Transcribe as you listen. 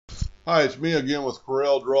Hi, it's me again with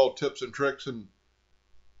Corel Draw Tips and Tricks, and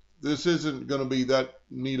this isn't going to be that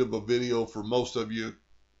neat of a video for most of you,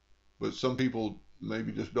 but some people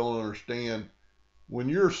maybe just don't understand. When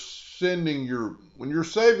you're saving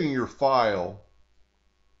your file,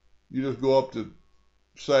 you just go up to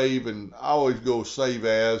save, and I always go save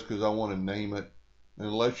as because I want to name it. And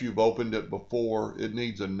unless you've opened it before, it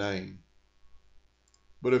needs a name.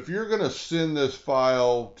 But if you're going to send this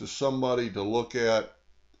file to somebody to look at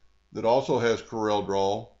that also has Corel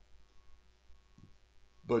Draw,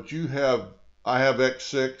 but I have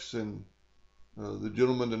X6 and the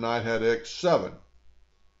gentleman tonight had X7.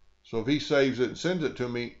 So if he saves it and sends it to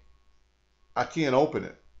me, I can't open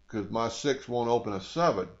it because my 6 won't open a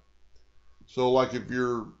 7. So like if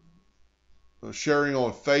you're sharing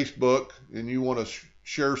on Facebook and you want to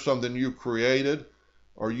share something you created,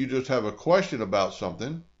 or you just have a question about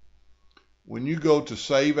something, when you go to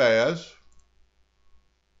save as,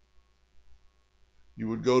 you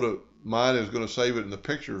would go to, mine is going to save it in the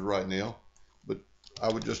pictures right now, but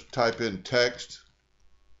I would just type in text,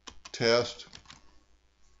 test,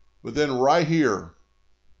 but then right here,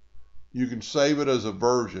 you can save it as a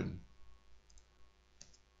version.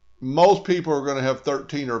 Most people are going to have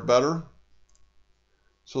 13 or better,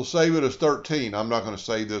 so save it as 13. I'm not going to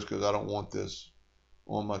save this because I don't want this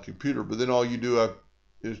on my computer, but then all you do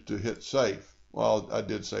is to hit save. Well, I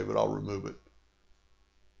did save it. I'll remove it.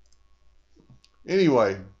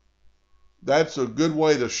 Anyway, that's a good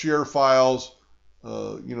way to share files.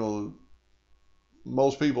 Most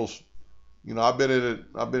people, I've been in it.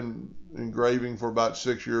 I've been engraving for about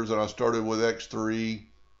 6 years, and I started with X3,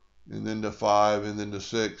 and then to 5, and then to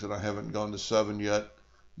 6, and I haven't gone to 7 yet.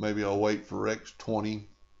 Maybe I'll wait for X20,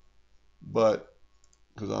 but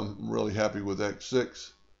because I'm really happy with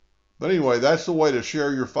X6. But anyway, that's the way to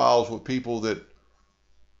share your files with people that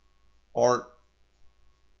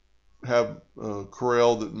have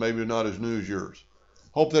Corel that maybe not as new as yours.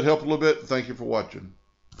 Hope that helped a little bit. Thank you for watching.